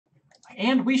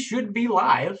And we should be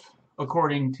live,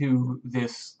 according to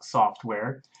this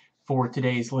software, for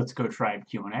today's Let's Go Tribe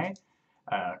Q&A.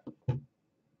 I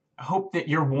hope that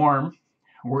you're warm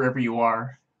wherever you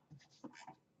are.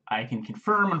 I can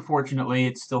confirm, unfortunately,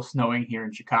 it's still snowing here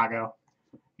in Chicago.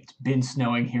 It's been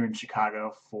snowing here in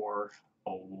Chicago for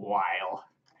a while,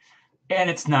 and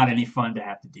it's not any fun to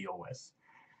have to deal with.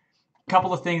 A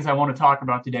couple of things I want to talk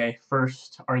about today.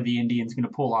 First, are the Indians going to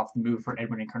pull off the move for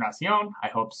Edwin Encarnacion? I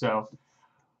hope so.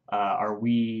 I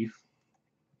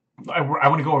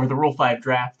want to go over the Rule 5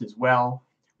 draft as well.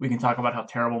 We can talk about how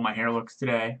terrible my hair looks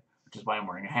today, which is why I'm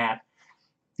wearing a hat.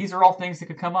 These are all things that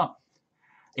could come up.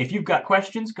 If you've got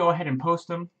questions, go ahead and post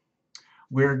them.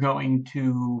 I'm going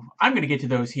to get to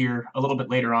those here a little bit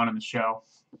later on in the show,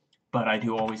 but I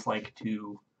do always like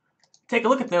to take a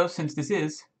look at those since this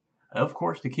is, of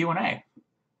course, the Q&A.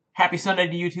 Happy Sunday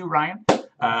to you too, Ryan.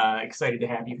 Excited to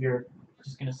have you here.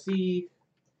 Just going to see.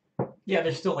 Yeah,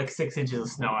 there's still like 6 inches of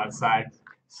snow outside,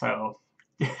 so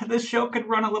this show could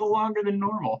run a little longer than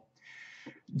normal.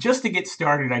 Just to get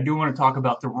started, I do want to talk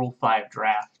about the Rule 5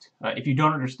 draft. If you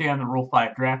don't understand the Rule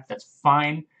 5 draft, that's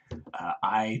fine.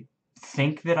 I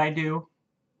think that I do,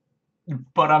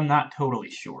 but I'm not totally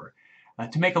sure.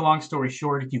 To make a long story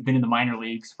short, if you've been in the minor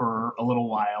leagues for a little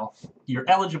while, you're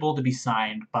eligible to be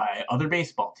signed by other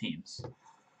baseball teams.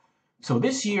 So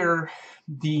this year,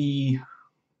 the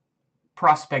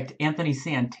prospect Anthony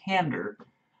Santander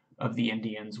of the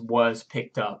Indians was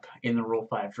picked up in the Rule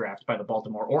 5 draft by the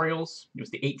Baltimore Orioles. It was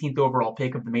the 18th overall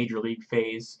pick of the Major League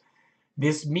phase.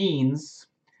 This means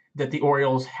that the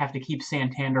Orioles have to keep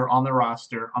Santander on the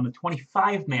roster, on the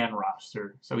 25-man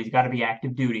roster, so he's got to be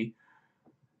active duty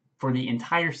for the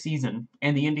entire season,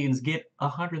 and the Indians get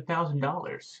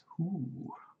 $100,000.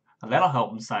 Ooh, that'll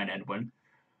help them sign Edwin.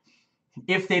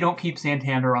 If they don't keep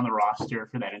Santander on the roster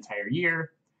for that entire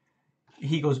year,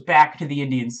 he goes back to the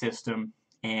Indian system,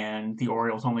 and the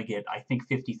Orioles only get, I think,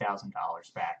 $50,000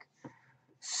 back.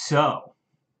 So,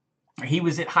 he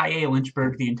was at High A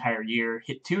Lynchburg the entire year,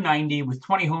 hit .290 with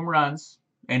 20 home runs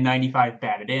and 95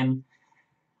 batted in.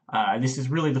 This is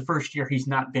really the first year he's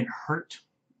not been hurt,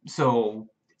 so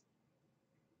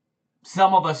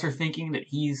some of us are thinking that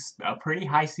he's a pretty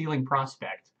high-ceiling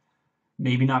prospect.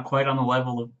 Maybe not quite on the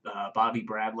level of Bobby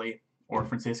Bradley or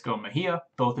Francisco Mejia,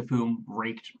 both of whom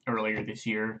raked earlier this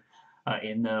year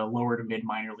in the lower to mid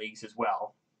minor leagues as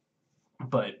well.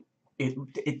 But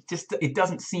it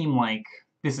doesn't seem like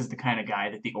this is the kind of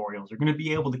guy that the Orioles are going to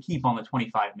be able to keep on the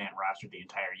 25-man roster the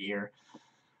entire year.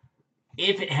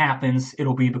 If it happens,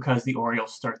 it'll be because the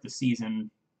Orioles start the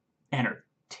season and are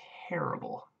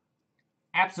terrible.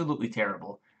 Absolutely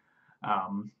terrible.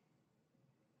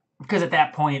 Because at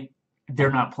that point, they're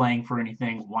not playing for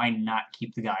anything. Why not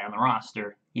keep the guy on the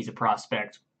roster? He's a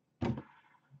prospect.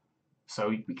 So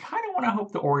we kind of want to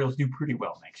hope the Orioles do pretty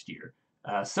well next year.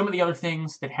 Some of the other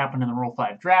things that happened in the Rule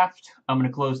 5 draft. I'm going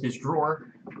to close this drawer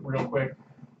real quick.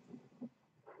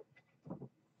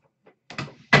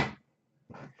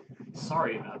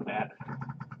 Sorry about that.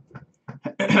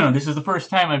 This is the first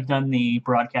time I've done the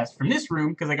broadcast from this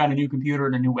room because I got a new computer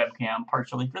and a new webcam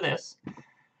partially for this.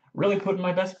 Really putting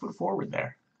my best foot forward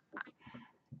there.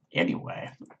 Anyway,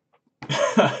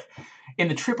 in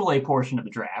the AAA portion of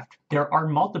the draft, there are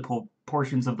multiple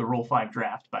portions of the Rule 5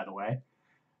 draft, by the way.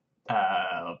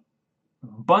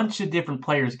 Bunch of different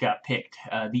players got picked.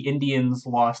 The Indians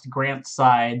lost Grant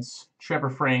Sides, Trevor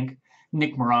Frank,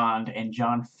 Nick Morand, and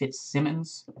John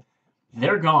Fitzsimmons.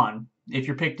 They're gone. If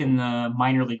you're picked in the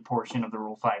minor league portion of the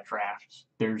Rule 5 draft,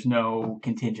 there's no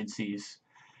contingencies.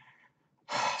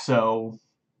 So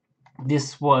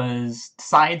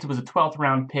Sides was a 12th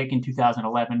round pick in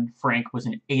 2011. Frank was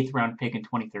an 8th round pick in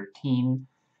 2013.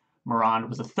 Morand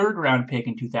was a 3rd round pick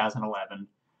in 2011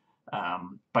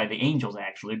 by the Angels,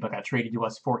 actually, but got traded to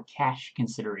us for cash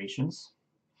considerations.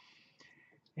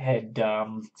 Had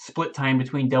split time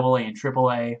between AA and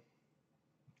AAA.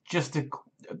 Just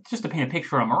to paint a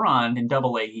picture of Morand, in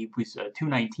AA he was a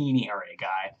 2.19 ERA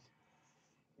guy.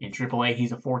 In AAA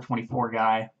he's a 4.24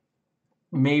 guy.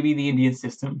 Maybe the Indian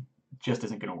system just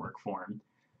isn't going to work for him.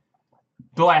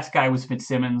 The last guy was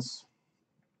Fitzsimmons.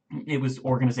 It was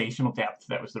organizational depth.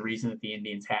 That was the reason that the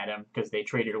Indians had him, because they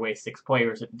traded away 6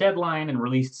 players at the deadline and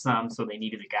released some, so they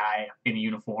needed a guy in a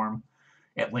uniform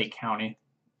at Lake County.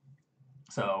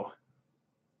 So,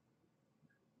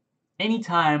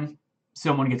 anytime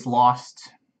someone gets lost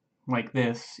like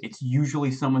this, it's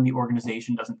usually someone the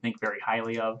organization doesn't think very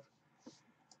highly of.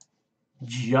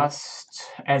 Just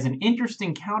as an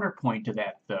interesting counterpoint to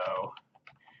that, though,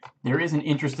 there is an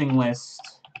interesting list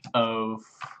of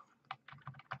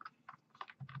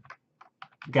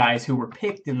guys who were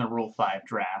picked in the Rule 5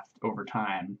 draft over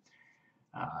time.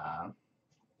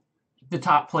 The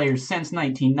top players since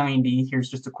 1990, here's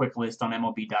just a quick list on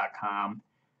MLB.com.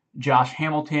 Josh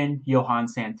Hamilton, Johan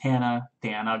Santana,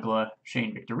 Dan Uggla,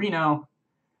 Shane Victorino,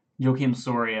 Joakim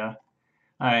Soria,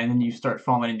 and then you start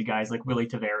falling into guys like Willie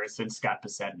Taveras and Scott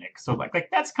Pasednik. So like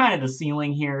that's kind of the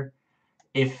ceiling here.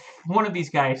 If one of these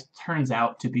guys turns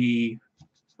out to be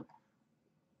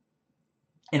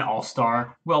an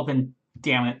all-star, well then,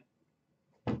 damn it,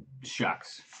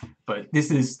 shucks. But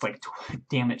this is like,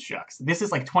 damn it, shucks. This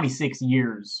is like 26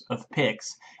 years of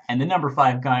picks, and the number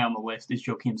 5 guy on the list is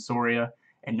Joakim Soria,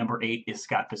 and number 8 is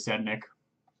Scott Pasednik.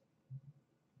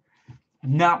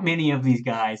 Not many of these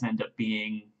guys end up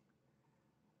being,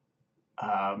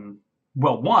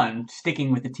 well, one,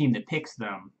 sticking with the team that picks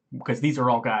them, because these are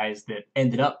all guys that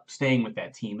ended up staying with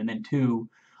that team, and then 2,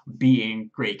 being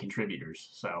great contributors.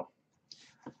 So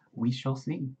we shall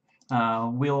see.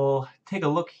 We'll take a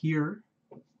look here.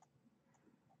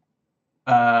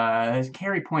 As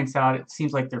Carrie points out, it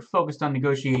seems like they're focused on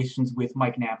negotiations with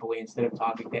Mike Napoli instead of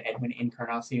talking to Edwin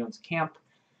Encarnacion's camp.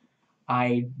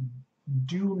 I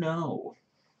do know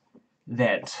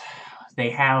that they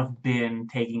have been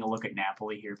taking a look at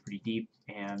Napoli here pretty deep,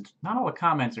 and not all the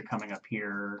comments are coming up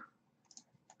here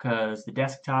because the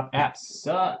desktop app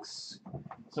sucks.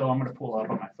 So I'm going to pull up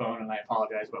on my phone, and I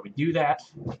apologize while we do that.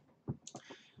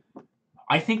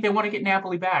 I think they want to get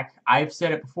Napoli back. I've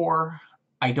said it before.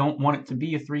 I don't want it to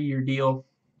be a 3-year deal.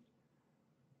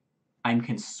 I'm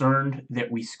concerned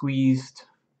that we squeezed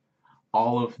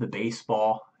all of the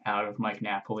baseball out of Mike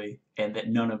Napoli and that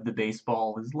none of the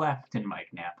baseball is left in Mike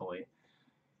Napoli.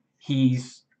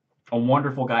 He's a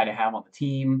wonderful guy to have on the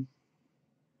team.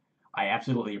 I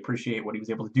absolutely appreciate what he was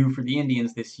able to do for the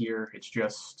Indians this year. It's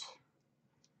just,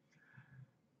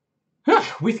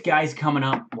 with guys coming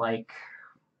up like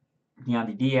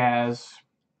Yandy Diaz,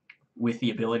 with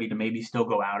the ability to maybe still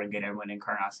go out and get Edwin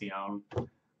Encarnacion,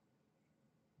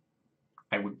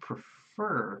 I would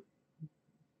prefer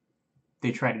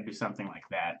they try to do something like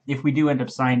that. If we do end up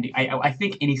signing, I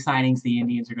think any signings the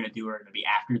Indians are going to do are going to be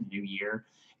after the new year.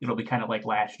 It'll be kind of like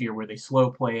last year where they slow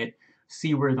play it,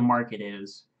 see where the market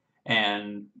is,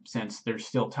 and since there's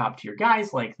still top tier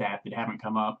guys like that that haven't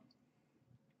come up,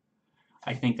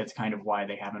 I think that's kind of why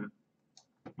they haven't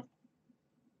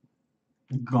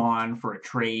gone for a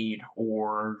trade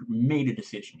or made a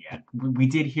decision yet. We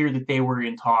did hear that they were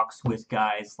in talks with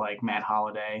guys like Matt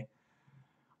Holliday,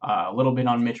 a little bit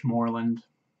on Mitch Moreland,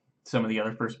 some of the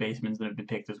other first basemen that have been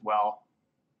picked as well.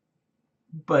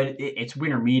 But it's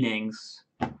winter meetings.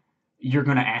 You're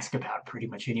going to ask about pretty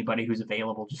much anybody who's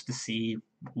available just to see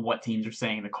what teams are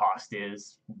saying the cost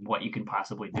is, what you can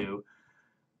possibly do.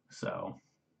 So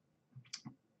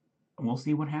we'll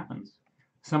see what happens.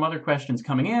 Some other questions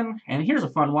coming in, and here's a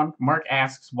fun one. Mark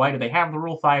asks, why do they have the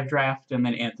Rule 5 draft? And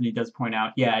then Anthony does point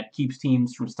out, yeah, it keeps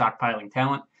teams from stockpiling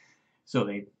talent. So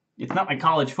it's not like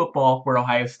college football where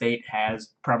Ohio State has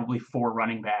probably 4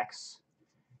 running backs.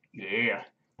 Yeah.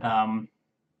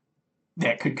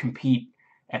 That could compete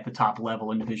at the top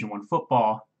level in Division I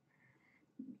football.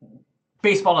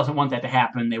 Baseball doesn't want that to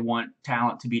happen. They want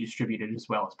talent to be distributed as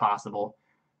well as possible.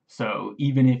 So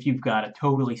even if you've got a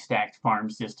totally stacked farm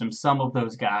system, some of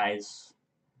those guys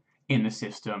in the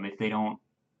system, if they don't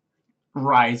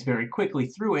rise very quickly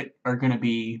through it, are going to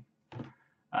be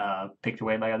picked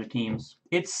away by other teams.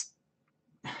 It's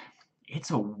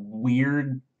a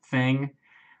weird thing.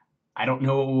 I don't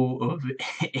know of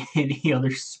any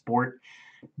other sport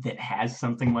that has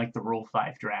something like the Rule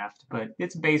 5 draft, but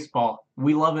it's baseball.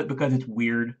 We love it because it's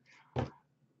weird.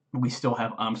 We still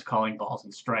have umps calling balls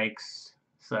and strikes.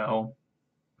 So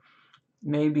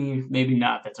maybe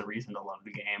not. That's a reason to love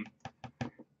the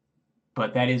game.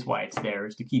 But that is why it's there,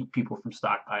 is to keep people from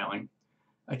stockpiling.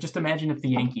 Just imagine if the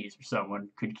Yankees or someone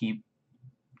could keep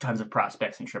tons of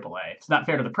prospects in AAA. It's not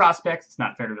fair to the prospects. It's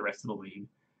not fair to the rest of the league.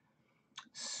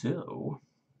 So,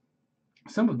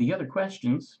 some of the other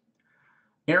questions.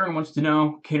 Aaron wants to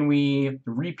know, can we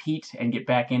repeat and get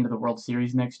back into the World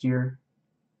Series next year?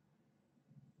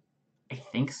 I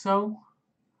think so.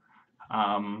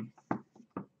 I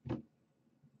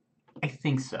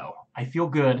think so. I feel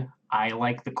good. I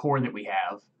like the core that we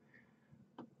have.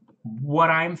 What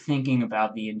I'm thinking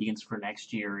about the Indians for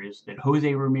next year is that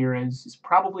Jose Ramirez is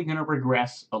probably going to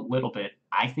regress a little bit.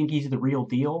 I think he's the real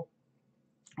deal,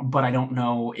 but I don't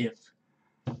know if...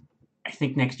 I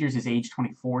think next year's his age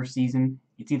 24 season.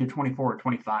 It's either 24 or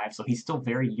 25, so he's still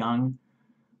very young.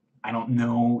 I don't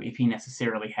know if he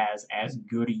necessarily has as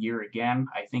good a year again.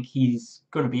 I think he's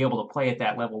going to be able to play at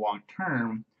that level long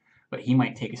term, but he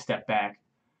might take a step back.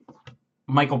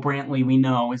 Michael Brantley, we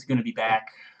know, is going to be back,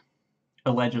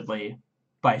 allegedly,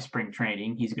 by spring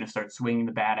training. He's going to start swinging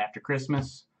the bat after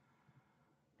Christmas.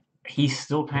 He's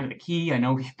still kind of the key. I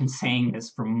know we've been saying this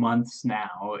for months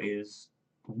now, is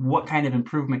what kind of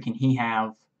improvement can he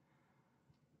have?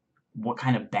 What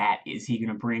kind of bat is he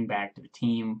going to bring back to the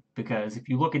team? Because if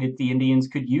you look at it, the Indians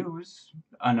could use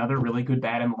another really good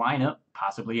bat in the lineup,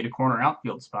 possibly at a corner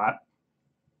outfield spot.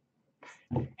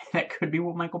 That could be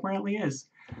what Michael Brantley is.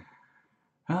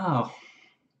 Oh,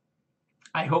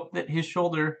 I hope that his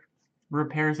shoulder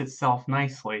repairs itself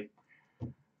nicely.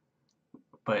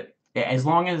 But as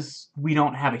long as we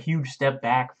don't have a huge step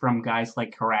back from guys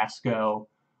like Carrasco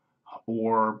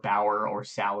or Bauer or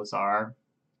Salazar,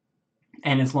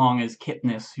 and as long as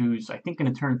Kipnis, who's I think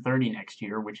going to turn 30 next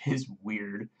year, which is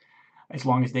weird, as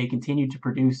long as they continue to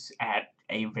produce at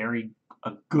a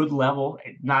good level,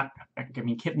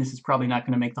 Kipnis is probably not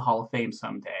going to make the Hall of Fame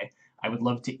someday. I would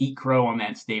love to eat crow on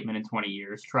that statement in 20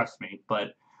 years, trust me,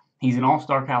 but he's an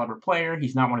all-star caliber player.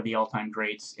 He's not one of the all-time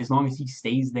greats. As long as he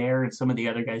stays there and some of the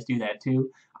other guys do that too,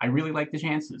 I really like the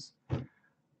chances.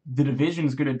 The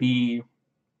division's going to be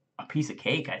a piece of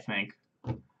cake, I think.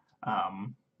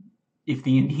 If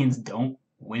the Indians don't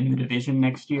win the division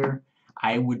next year,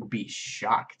 I would be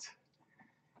shocked.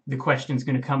 The question's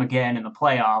going to come again in the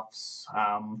playoffs.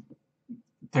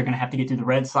 They're going to have to get through the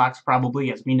Red Sox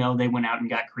probably. As we know, they went out and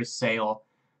got Chris Sale,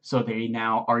 so they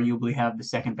now arguably have the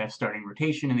second best starting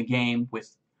rotation in the game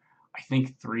with, I think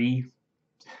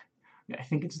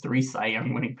it's three Cy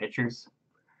Young winning pitchers.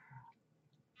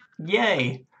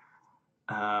 Yay!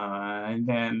 And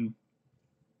then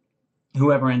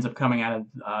whoever ends up coming out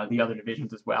of the other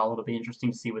divisions as well, it'll be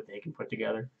interesting to see what they can put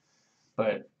together.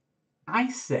 But I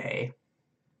say,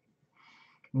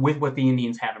 with what the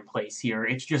Indians have in place here,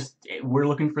 it's just we're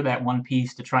looking for that one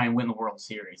piece to try and win the World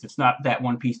Series. It's not that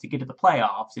one piece to get to the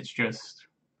playoffs. It's just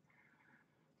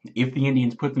if the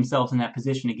Indians put themselves in that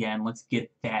position again, let's get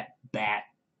that bat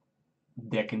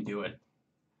that can do it.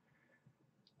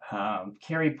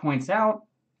 Carrie points out,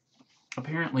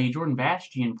 apparently Jordan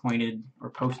Bastian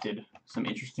posted some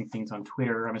interesting things on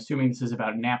Twitter. I'm assuming this is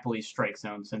about Napoli's strike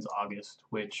zone since August,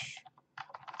 which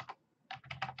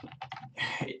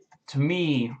to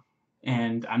me,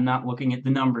 and I'm not looking at the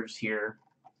numbers here,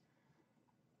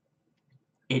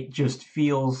 it just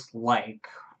feels like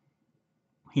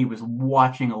he was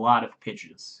watching a lot of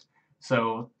pitches.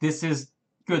 So this is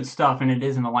good stuff, and it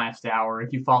is in the last hour.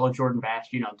 If you follow Jordan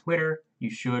Bastian on Twitter, you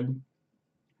should.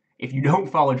 If you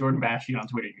don't follow Jordan Bastian on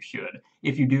Twitter, you should.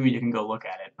 If you do, you can go look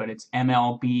at it. But it's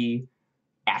MLB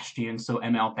Ashtian, so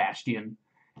ML Bastian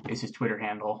is his Twitter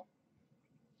handle.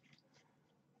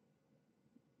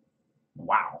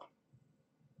 Wow.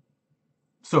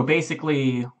 So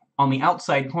basically, on the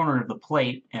outside corner of the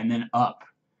plate and then up,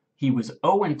 he was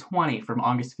 0-20 from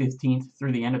August 15th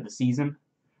through the end of the season.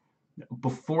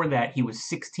 Before that, he was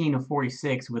 16 of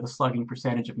 46 with a slugging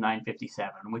percentage of .957,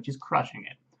 which is crushing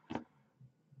it.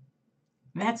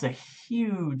 That's a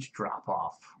huge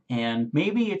drop-off, and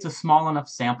maybe it's a small enough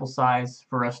sample size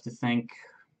for us to think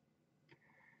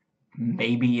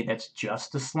maybe that's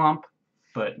just a slump,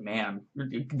 but man,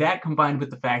 that combined with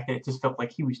the fact that it just felt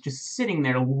like he was just sitting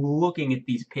there looking at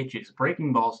these pitches,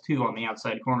 breaking balls too on the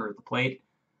outside corner of the plate.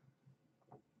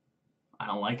 I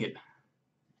don't like it.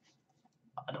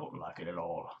 I don't like it at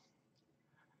all.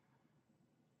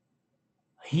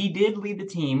 He did lead the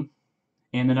team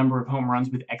in the number of home runs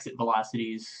with exit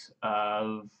velocities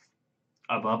of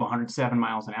above 107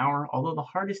 miles an hour, although the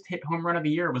hardest hit home run of the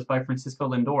year was by Francisco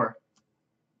Lindor.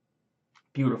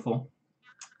 Beautiful.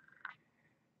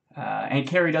 And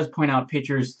Carey does point out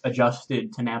pitchers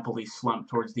adjusted to Napoli's slump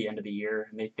towards the end of the year,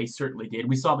 and they certainly did.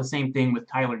 We saw the same thing with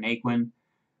Tyler Naquin.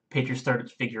 Pitchers started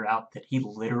to figure out that he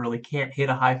literally can't hit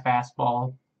a high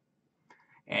fastball,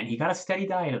 and he got a steady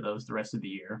diet of those the rest of the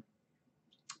year.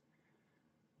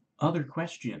 Other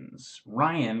questions.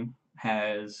 Ryan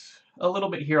has a little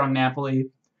bit here on Napoli.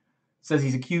 Says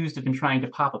he's accused of trying to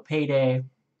pop a payday.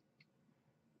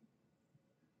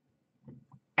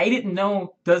 I didn't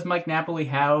know, does Mike Napoli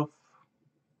have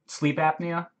sleep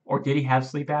apnea? Or did he have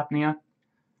sleep apnea?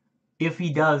 If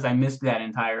he does, I missed that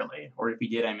entirely. Or if he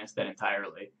did, I missed that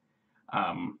entirely.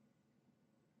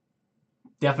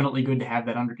 Definitely good to have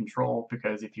that under control,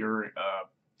 because if you're an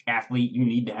athlete, you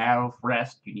need to have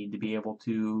rest. You need to be able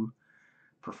to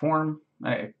perform.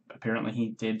 Apparently he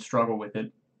did struggle with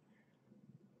it.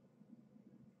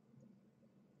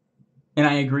 And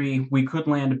I agree, we could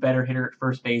land a better hitter at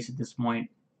first base at this point.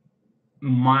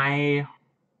 My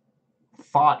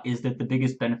thought is that the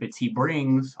biggest benefits he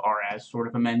brings are as sort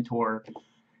of a mentor.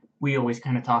 We always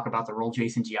kind of talk about the role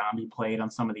Jason Giambi played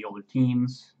on some of the older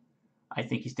teams. I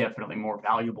think he's definitely more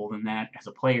valuable than that as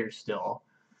a player still.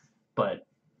 But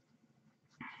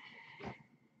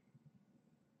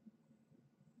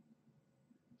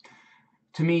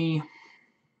to me,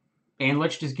 and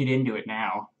let's just get into it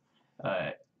now,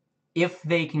 if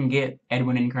they can get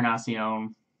Edwin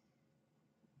Encarnacion,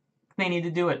 they need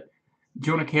to do it.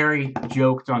 Jonah Carey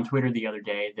joked on Twitter the other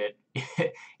day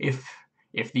that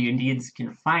if the Indians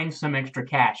can find some extra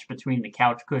cash between the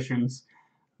couch cushions,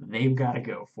 they've got to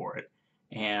go for it.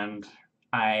 And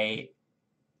I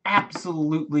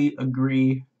absolutely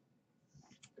agree.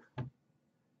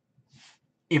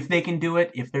 If they can do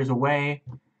it, if there's a way,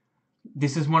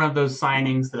 this is one of those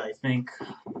signings that I think,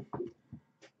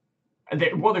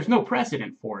 well, there's no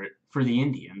precedent for it for the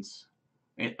Indians.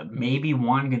 Maybe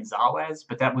Juan Gonzalez,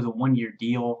 but that was a one-year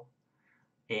deal,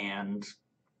 and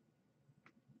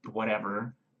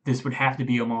whatever. This would have to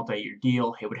be a multi-year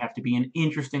deal. It would have to be an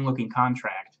interesting-looking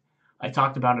contract. I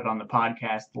talked about it on the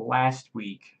podcast last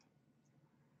week.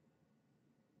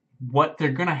 What they're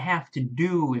going to have to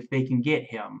do if they can get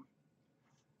him,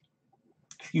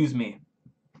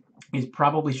 is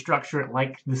probably structure it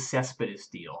like the Cespedes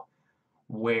deal,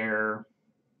 where,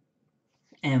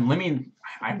 and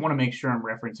I want to make sure I'm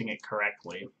referencing it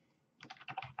correctly.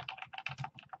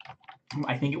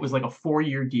 I think it was like a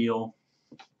 4-year deal.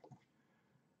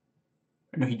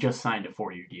 No, he just signed a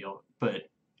 4-year deal, but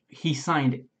he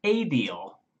signed a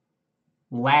deal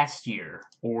last year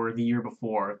or the year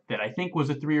before that I think was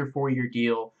a 3 or 4-year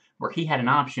deal where he had an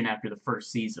option after the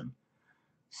first season.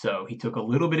 So he took a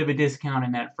little bit of a discount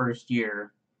in that first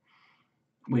year,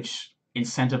 which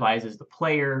incentivizes the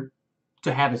player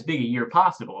to have as big a year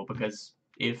possible, because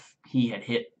if he had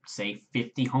hit, say,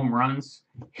 50 home runs,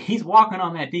 he's walking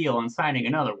on that deal and signing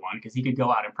another one, because he could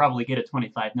go out and probably get a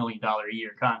 $25 million a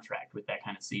year contract with that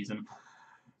kind of season.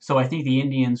 So I think the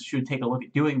Indians should take a look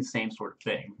at doing the same sort of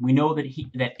thing. We know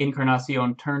that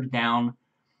Encarnacion turned down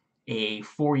a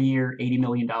 4-year, $80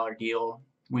 million deal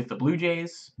with the Blue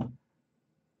Jays.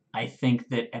 I think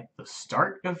that at the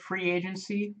start of free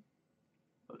agency,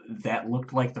 that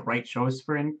looked like the right choice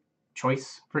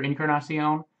for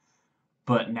Encarnacion.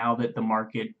 But now that the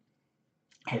market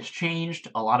has changed,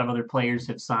 a lot of other players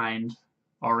have signed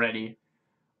already.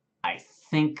 I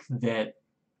think that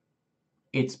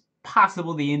it's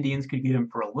possible the Indians could get him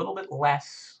for a little bit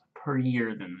less per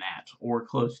year than that, or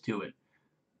close to it.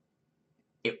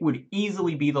 It would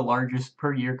easily be the largest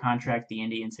per year contract the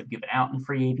Indians have given out in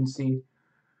free agency.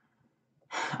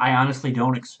 I honestly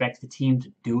don't expect the team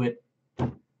to do it.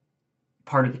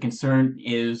 Part of the concern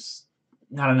is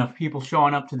not enough people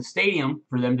showing up to the stadium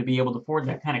for them to be able to afford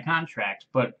that kind of contract,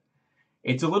 but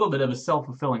it's a little bit of a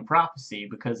self-fulfilling prophecy,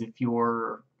 because if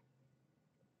you're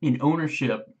an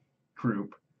ownership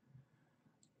group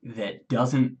that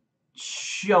doesn't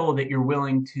show that you're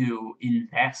willing to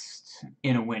invest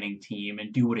in a winning team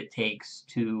and do what it takes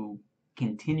to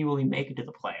continually make it to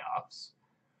the playoffs,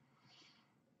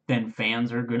 then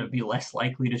fans are going to be less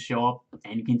likely to show up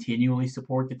and continually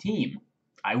support the team.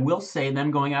 I will say them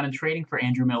going out and trading for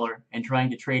Andrew Miller and trying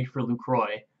to trade for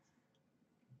Lucroy,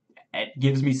 it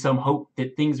gives me some hope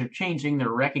that things are changing. They're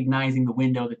recognizing the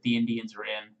window that the Indians are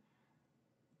in.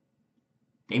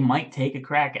 They might take a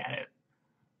crack at it.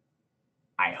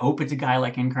 I hope it's a guy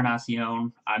like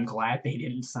Encarnacion. I'm glad they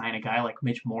didn't sign a guy like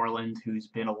Mitch Moreland, who's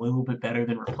been a little bit better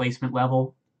than replacement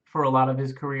level for a lot of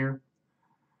his career.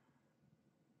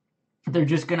 They're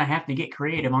just going to have to get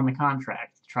creative on the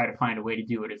contract to try to find a way to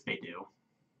do it if they do.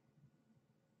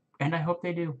 And I hope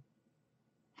they do.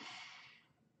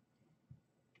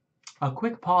 A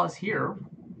quick pause here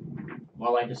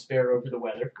while I despair over the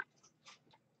weather.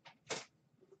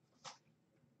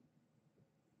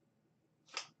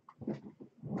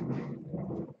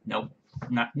 Nope.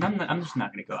 I'm just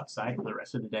not going to go outside for the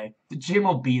rest of the day. The gym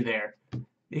will be there.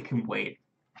 It can wait.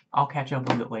 I'll catch up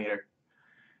with it later.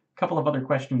 A couple of other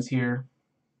questions here.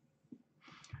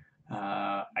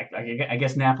 I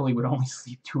guess Napoli would only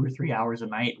sleep 2 or 3 hours a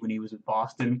night when he was in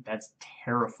Boston. That's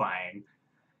terrifying.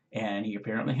 And he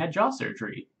apparently had jaw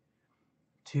surgery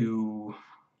to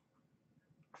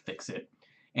fix it.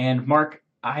 And Mark,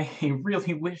 I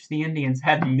really wish the Indians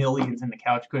had millions in the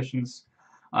couch cushions.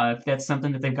 If that's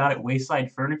something that they've got at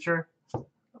Wayside Furniture,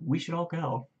 we should all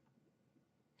go.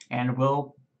 And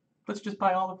let's just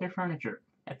buy all of their furniture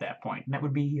at that point. And that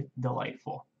would be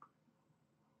delightful.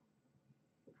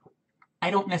 I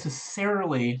don't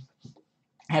necessarily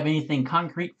have anything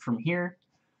concrete from here.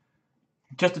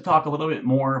 Just to talk a little bit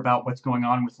more about what's going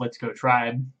on with Let's Go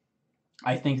Tribe,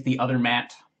 I think the other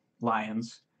Matt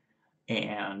Lyons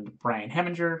and Brian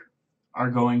Heminger are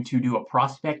going to do a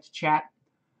prospect chat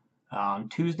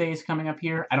Tuesdays coming up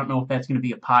here. I don't know if that's going to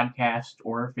be a podcast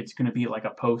or if it's going to be like a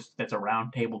post that's a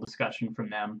roundtable discussion from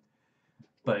them.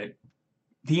 But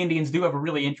the Indians do have a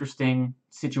really interesting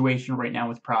situation right now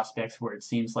with prospects where it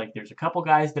seems like there's a couple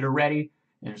guys that are ready,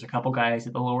 and there's a couple guys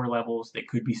at the lower levels that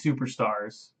could be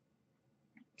superstars.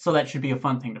 So that should be a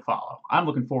fun thing to follow. I'm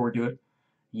looking forward to it.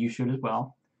 You should as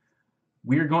well.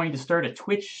 We're going to start a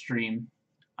Twitch stream.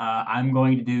 I'm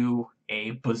going to do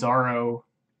a Bizarro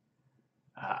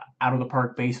out of the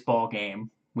park baseball game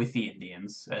with the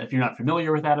Indians. If you're not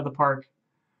familiar with out of the park,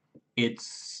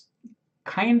 it's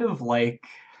kind of like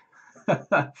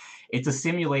it's a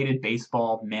simulated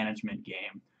baseball management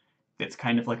game that's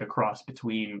kind of like a cross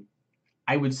between,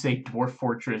 I would say, Dwarf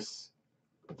Fortress,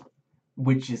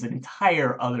 which is an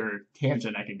entire other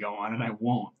tangent I could go on, and I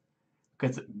won't,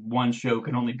 because one show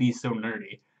can only be so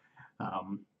nerdy,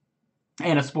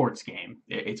 and a sports game.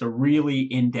 It's a really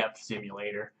in-depth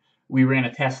simulator. We ran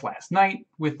a test last night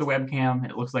with the webcam.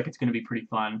 It looks like it's going to be pretty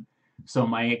fun. So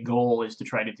my goal is to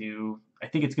try to do, I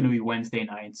think it's going to be Wednesday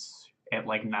nights at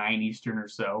like 9 Eastern or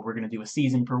so. We're going to do a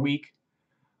season per week.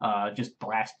 Just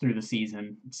blast through the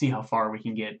season, see how far we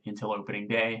can get until opening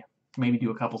day. Maybe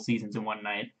do a couple seasons in one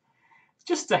night.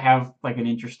 Just to have like an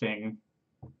interesting,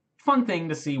 fun thing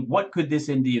to see what could this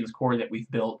Indians core that we've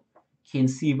built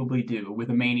conceivably do with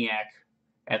a maniac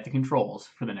at the controls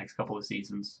for the next couple of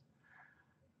seasons.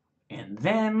 And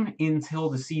then until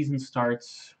the season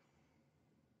starts,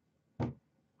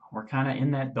 we're kind of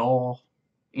in that dull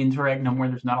interregnum where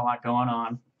there's not a lot going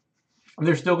on.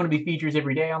 There's still going to be features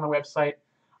every day on the website.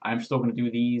 I'm still going to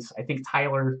do these. I think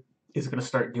Tyler is going to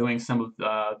start doing some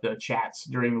of the chats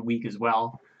during the week as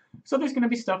well. So there's going to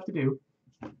be stuff to do.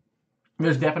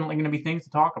 There's definitely going to be things to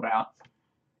talk about.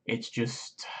 It's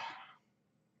just,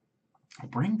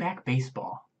 bring back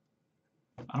baseball.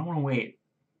 I don't want to wait.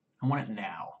 I want it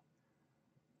now.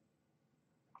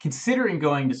 Considering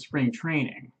going to spring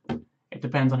training, it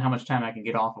depends on how much time I can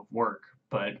get off of work,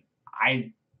 but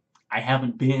I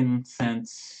haven't been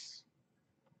since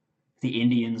the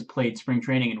Indians played spring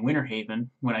training in Winter Haven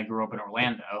when I grew up in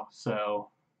Orlando, so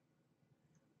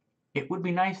it would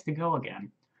be nice to go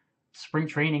again. Spring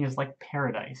training is like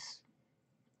paradise.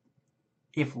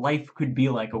 If life could be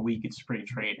like a week at spring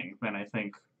training, then I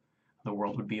think the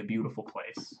world would be a beautiful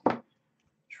place.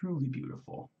 Truly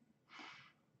beautiful.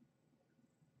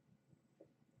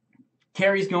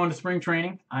 Carrie's going to spring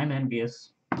training. I'm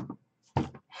envious.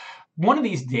 One of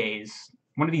these days,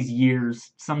 one of these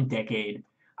years, some decade,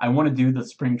 I want to do the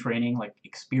spring training like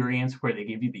experience where they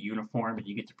give you the uniform and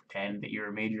you get to pretend that you're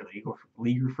a major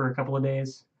leaguer for a couple of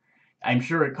days. I'm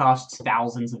sure it costs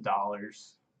thousands of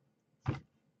dollars,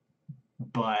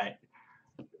 but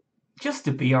just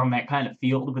to be on that kind of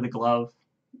field with a glove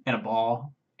and a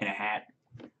ball and a hat,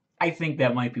 I think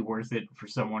that might be worth it for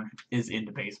someone as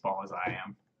into baseball as I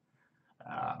am.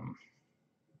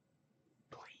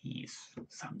 Please,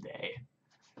 someday.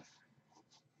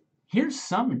 Here's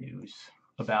some news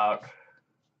about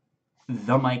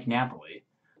the Mike Napoli.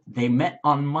 They met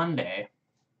on Monday.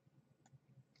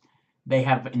 They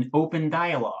have an open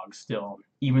dialogue still,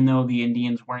 even though the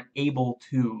Indians weren't able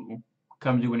to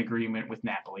come to an agreement with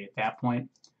Napoli at that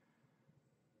point.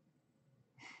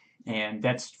 And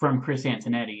that's from Chris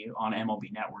Antonetti on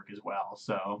MLB Network as well,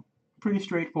 so pretty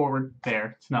straightforward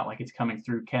there. It's not like it's coming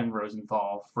through Ken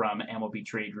Rosenthal from MLB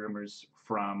Trade Rumors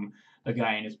from a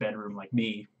guy in his bedroom like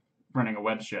me running a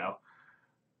web show.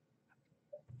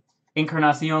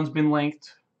 Encarnacion's been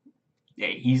linked. Yeah,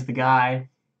 he's the guy.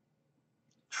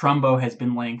 Trumbo has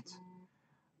been linked.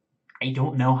 I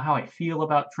don't know how I feel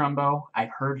about Trumbo.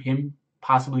 I've heard him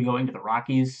possibly going to the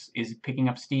Rockies is picking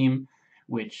up steam,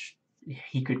 which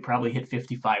he could probably hit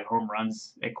 55 home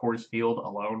runs at Coors Field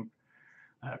alone.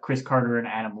 Chris Carter and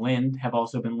Adam Lind have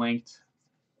also been linked.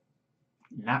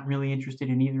 Not really interested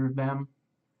in either of them.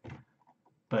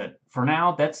 But for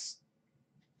now, that's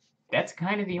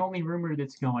kind of the only rumor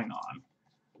that's going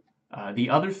on. The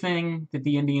other thing that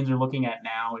the Indians are looking at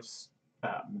now is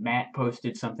Matt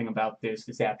posted something about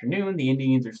this afternoon. The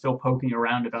Indians are still poking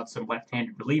around about some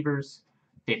left-handed relievers.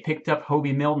 They picked up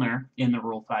Hobie Milner in the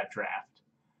Rule 5 draft.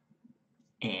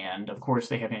 And, of course,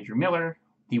 they have Andrew Miller,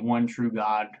 the one true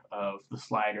god of the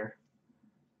slider.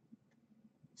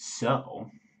 So,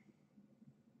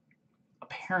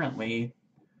 apparently,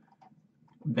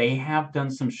 they have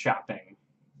done some shopping.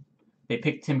 They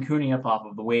picked Tim Cooney up off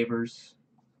of the waivers.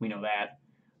 We know that.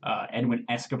 Edwin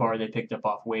Escobar they picked up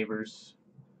off waivers.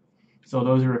 So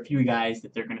those are a few guys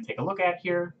that they're going to take a look at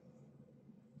here.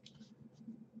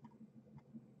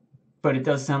 But it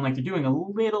does sound like they're doing a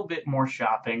little bit more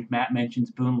shopping. Matt mentions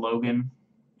Boone Logan,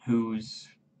 who's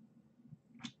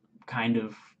kind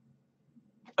of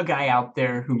a guy out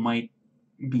there who might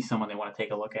be someone they want to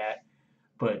take a look at.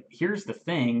 But here's the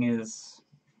thing is,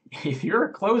 if you're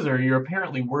a closer, you're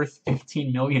apparently worth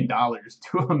 $15 million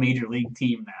to a major league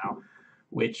team now,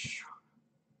 which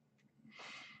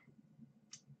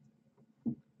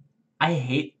I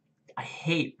hate. I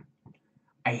hate.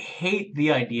 I hate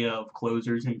the idea of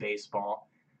closers in baseball.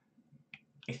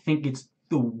 I think it's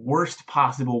the worst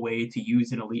possible way to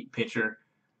use an elite pitcher.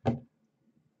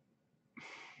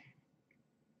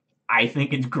 I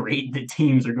think it's great that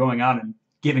teams are going out and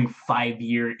giving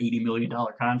 5-year, $80 million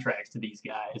contracts to these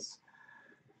guys.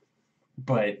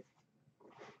 But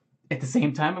at the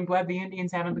same time, I'm glad the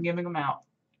Indians haven't been giving them out.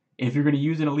 If you're going to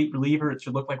use an elite reliever, it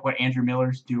should look like what Andrew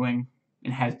Miller's doing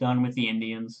and has done with the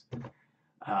Indians.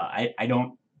 I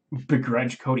don't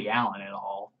begrudge Cody Allen at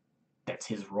all. That's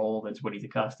his role. That's what he's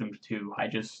accustomed to. I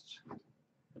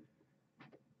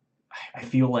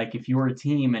feel like if you're a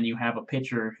team and you have a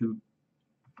pitcher who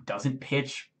doesn't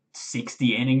pitch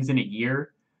 60 innings in a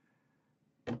year,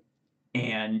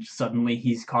 and suddenly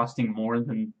he's costing more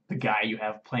than the guy you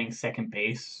have playing second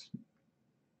base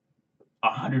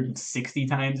 160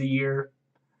 times a year,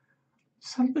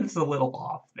 something's a little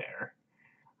off there.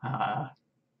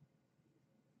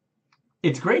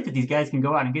 It's great that these guys can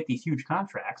go out and get these huge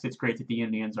contracts. It's great that the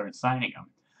Indians aren't signing them.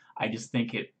 I just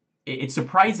think it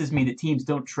surprises me that teams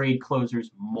don't trade closers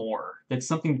more. That's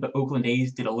something the Oakland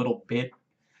A's did a little bit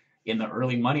in the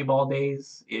early Moneyball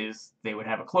days, is they would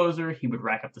have a closer, he would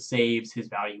rack up the saves, his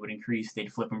value would increase,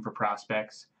 they'd flip him for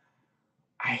prospects.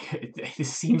 It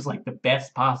seems like the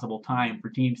best possible time for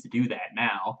teams to do that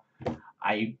now.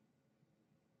 I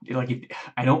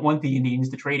don't want the Indians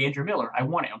to trade Andrew Miller. I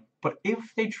want him. But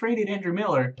if they traded Andrew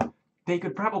Miller, they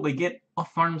could probably get a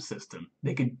farm system.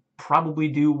 They could probably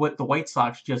do what the White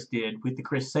Sox just did with the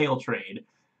Chris Sale trade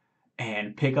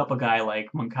and pick up a guy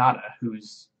like Moncada,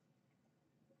 who's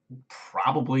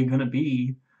probably going to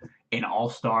be an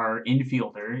all-star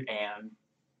infielder, and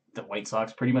the White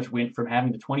Sox pretty much went from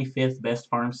having the 25th best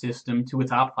farm system to a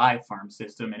top 5 farm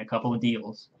system in a couple of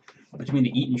deals. Between the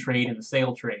Eaton trade and the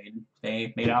Sale trade,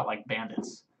 they made out like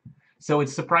bandits. So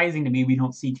it's surprising to me we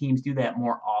don't see teams do that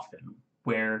more often,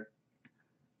 where,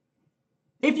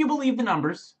 if you believe the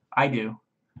numbers, I do,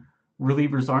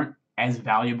 relievers aren't as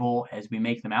valuable as we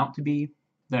make them out to be.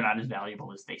 They're not as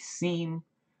valuable as they seem.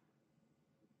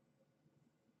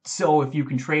 So if you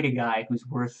can trade a guy who's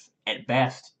worth, at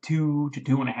best, 2 to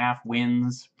 2.5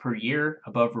 wins per year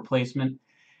above replacement,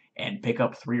 and pick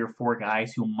up 3 or 4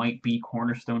 guys who might be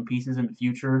cornerstone pieces in the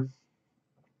future,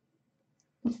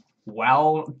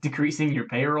 while decreasing your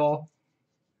payroll.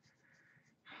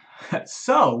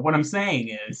 So, what I'm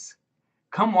saying is,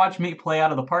 come watch me play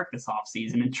out of the park this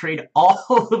offseason and trade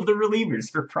all of the relievers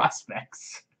for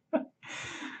prospects.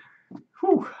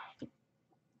 Whew.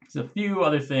 There's a few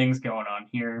other things going on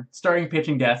here. Starting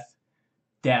pitching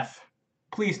death.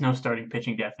 Please no starting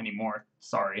pitching death anymore.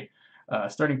 Sorry.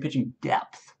 Starting pitching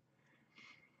depth.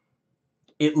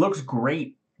 It looks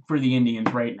great for the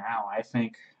Indians right now, I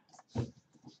think.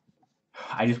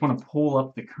 I just want to pull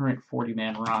up the current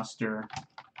 40-man roster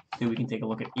so we can take a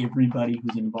look at everybody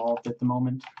who's involved at the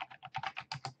moment.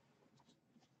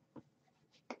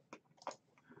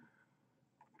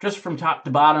 Just from top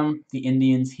to bottom, the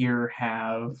Indians here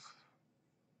have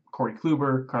Corey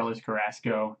Kluber, Carlos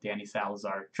Carrasco, Danny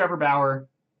Salazar, Trevor Bauer,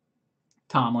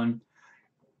 Tomlin.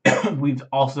 We've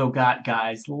also got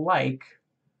guys like,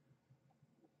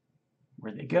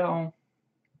 where'd they go?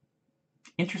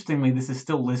 Interestingly, this is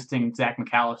still listing Zach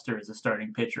McAllister as a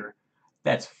starting pitcher.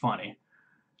 That's funny.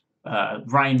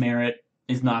 Ryan Merritt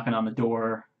is knocking on the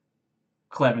door.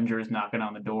 Clevenger is knocking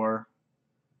on the door.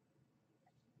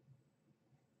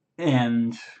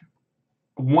 And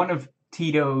one of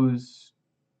Tito's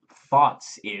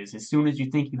thoughts is, as soon as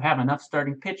you think you have enough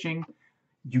starting pitching,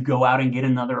 you go out and get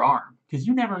another arm. Because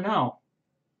you never know.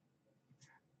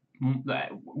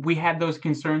 We had those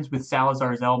concerns with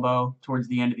Salazar's elbow towards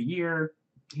the end of the year.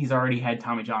 He's already had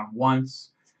Tommy John once.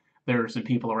 There are some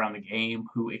people around the game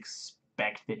who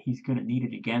expect that he's going to need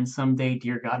it again someday.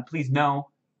 Dear God, please no.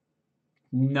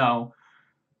 No.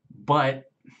 But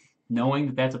knowing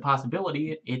that that's a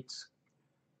possibility, it's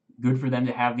good for them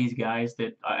to have these guys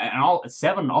that, and all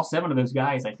seven of those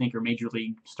guys, I think, are major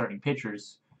league starting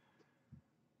pitchers.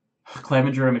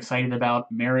 Clevenger, I'm excited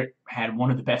about. Merritt had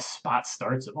one of the best spot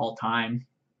starts of all time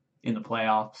in the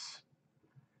playoffs.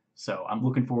 So I'm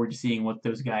looking forward to seeing what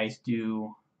those guys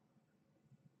do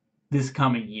this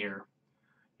coming year.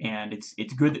 And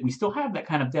it's good that we still have that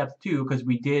kind of depth, too, because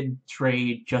we did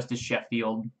trade Justice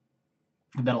Sheffield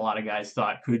that a lot of guys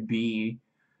thought could be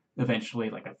eventually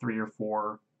like a 3 or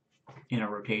 4 in a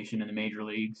rotation in the major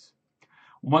leagues.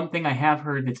 One thing I have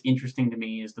heard that's interesting to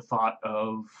me is the thought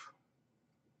of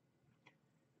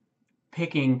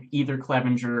picking either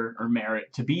Clevenger or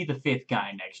Merritt to be the 5th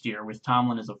guy next year with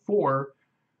Tomlin as a 4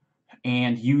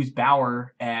 and use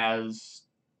Bauer as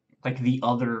like the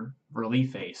other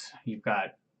relief ace. You've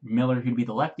got Miller who'd be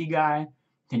the lefty guy,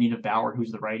 then you'd have Bauer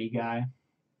who's the righty guy.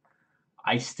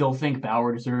 I still think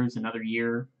Bauer deserves another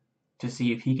year to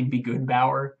see if he can be good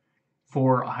Bauer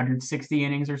for 160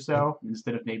 innings or so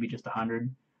instead of maybe just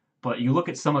 100. But you look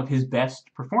at some of his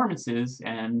best performances,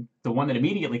 and the one that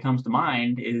immediately comes to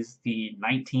mind is the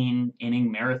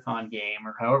 19-inning marathon game,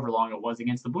 or however long it was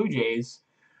against the Blue Jays,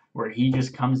 where he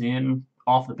just comes in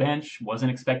off the bench,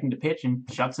 wasn't expecting to pitch, and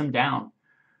shuts him down.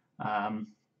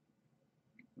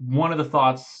 One of the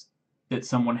thoughts that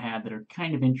someone had that are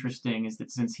kind of interesting is that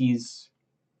since he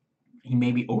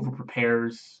maybe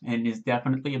over-prepares and is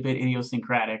definitely a bit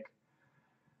idiosyncratic,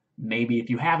 maybe if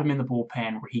you have him in the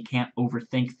bullpen where he can't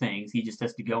overthink things, he just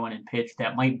has to go in and pitch,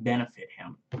 that might benefit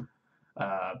him.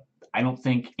 I don't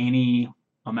think any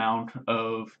amount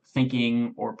of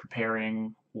thinking or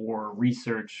preparing or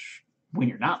research when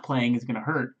you're not playing is going to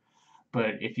hurt.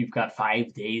 But if you've got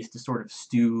 5 days to sort of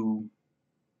stew,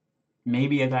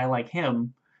 maybe a guy like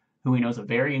him, who he knows a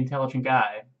very intelligent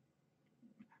guy,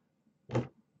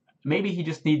 maybe he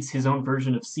just needs his own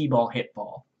version of see-ball,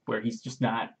 hit-ball, where he's just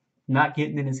not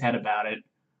getting in his head about it.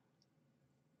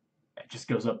 It just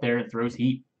goes up there and throws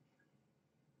heat.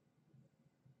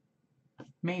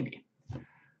 Maybe.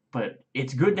 But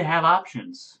it's good to have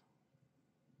options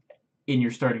in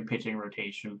your starting pitching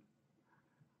rotation.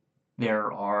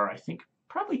 There are, I think,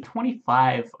 probably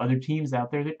 25 other teams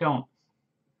out there that don't.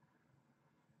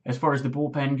 As far as the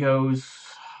bullpen goes,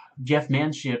 Jeff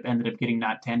Manship ended up getting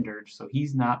not tendered, so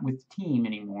he's not with the team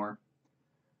anymore.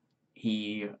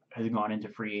 He has gone into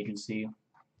free agency.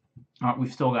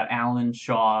 We've still got Allen,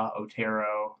 Shaw,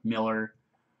 Otero, Miller.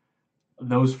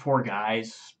 Those 4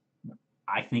 guys,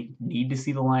 I think, need to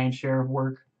see the lion's share of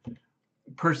work.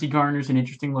 Percy Garner's an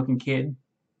interesting-looking kid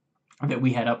that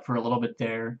we had up for a little bit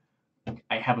there.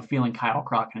 I have a feeling Kyle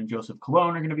Crockett and Joseph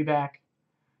Colon are going to be back.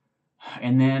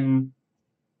 And then,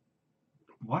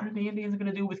 what are the Indians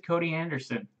going to do with Cody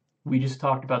Anderson? We just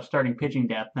talked about starting pitching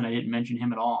depth, and I didn't mention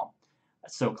him at all.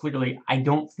 So clearly, I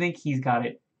don't think he's got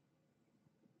it.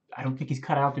 I don't think he's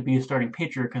cut out to be a starting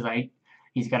pitcher because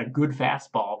he's got a good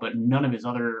fastball, but none of his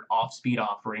other off-speed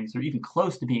offerings are even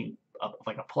close to being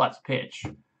like a plus pitch.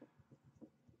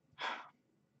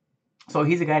 So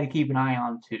he's a guy to keep an eye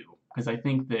on too, because I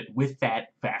think that with that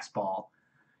fastball,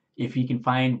 if he can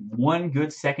find one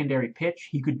good secondary pitch,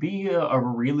 he could be a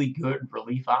really good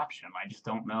relief option. I just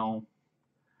don't know.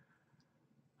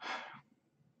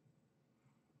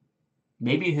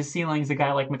 Maybe his ceiling's a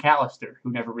guy like McAllister,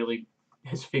 who never really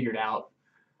has figured out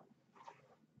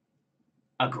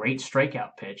a great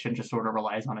strikeout pitch and just sort of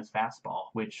relies on his fastball,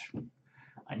 which,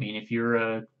 I mean, if you're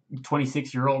a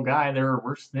 26-year-old guy, there are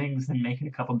worse things than making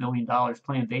a couple $1 million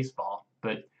playing baseball.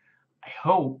 But I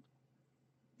hope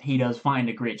he does find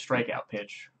a great strikeout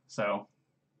pitch. So,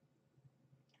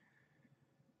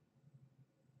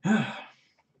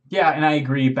 yeah, and I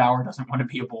agree. Bauer doesn't want to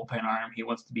be a bullpen arm. He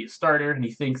wants to be a starter, and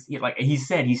he thinks, like he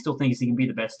said, he still thinks he can be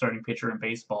the best starting pitcher in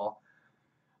baseball.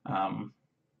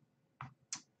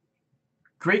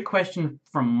 Great question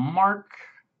from Mark,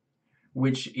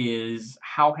 which is,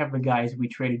 how have the guys we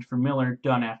traded for Miller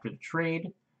done after the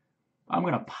trade? I'm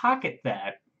going to pocket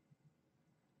that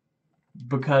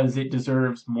because it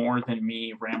deserves more than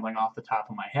me rambling off the top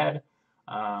of my head.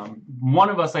 One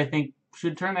of us, I think,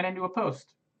 should turn that into a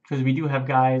post, because we do have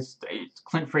guys,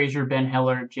 Clint Frazier, Ben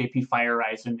Heller, JP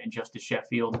Feyereisen, and Justice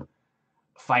Sheffield.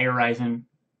 Feyereisen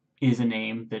is a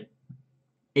name that,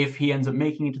 if he ends up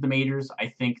making it to the majors, I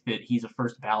think that he's a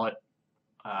first ballot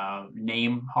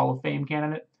name Hall of Fame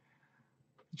candidate.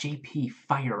 JP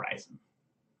Feyereisen.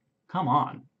 Come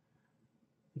on.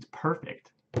 It's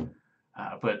perfect.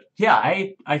 But yeah,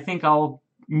 I think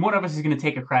one of us is going to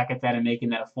take a crack at that and making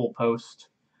that a full post,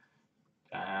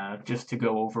 just to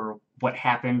go over what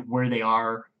happened, where they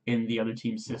are in the other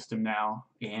team's system now,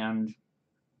 and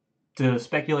to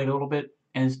speculate a little bit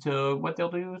as to what they'll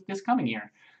do this coming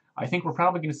year. I think we're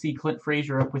probably going to see Clint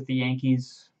Frazier up with the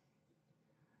Yankees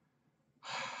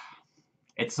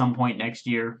at some point next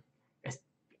year, as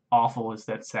awful as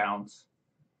that sounds.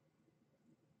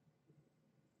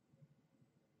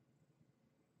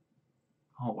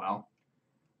 Oh well.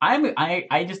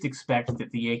 I just expect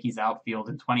that the Yankees outfield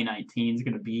in 2019 is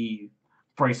going to be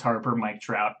Bryce Harper, Mike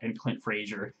Trout, and Clint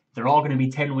Frazier. They're all going to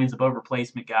be 10 wins above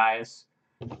replacement guys,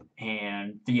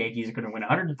 and the Yankees are going to win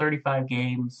 135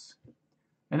 games.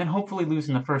 and then hopefully lose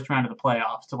in the first round of the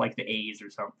playoffs to like the A's or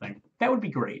something. That would be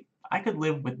great. I could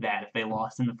live with that if they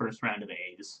lost in the first round of the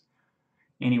A's.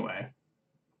 Anyway,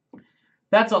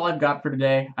 that's all I've got for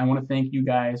today. I want to thank you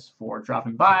guys for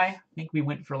dropping by. I think we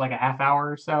went for like a half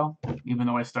hour or so, even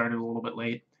though I started a little bit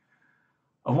late.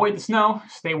 Avoid the snow,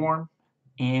 stay warm,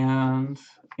 and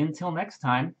until next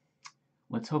time,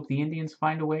 let's hope the Indians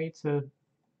find a way to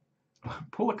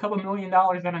pull a couple $1 million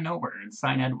out of nowhere and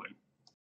sign Edwin.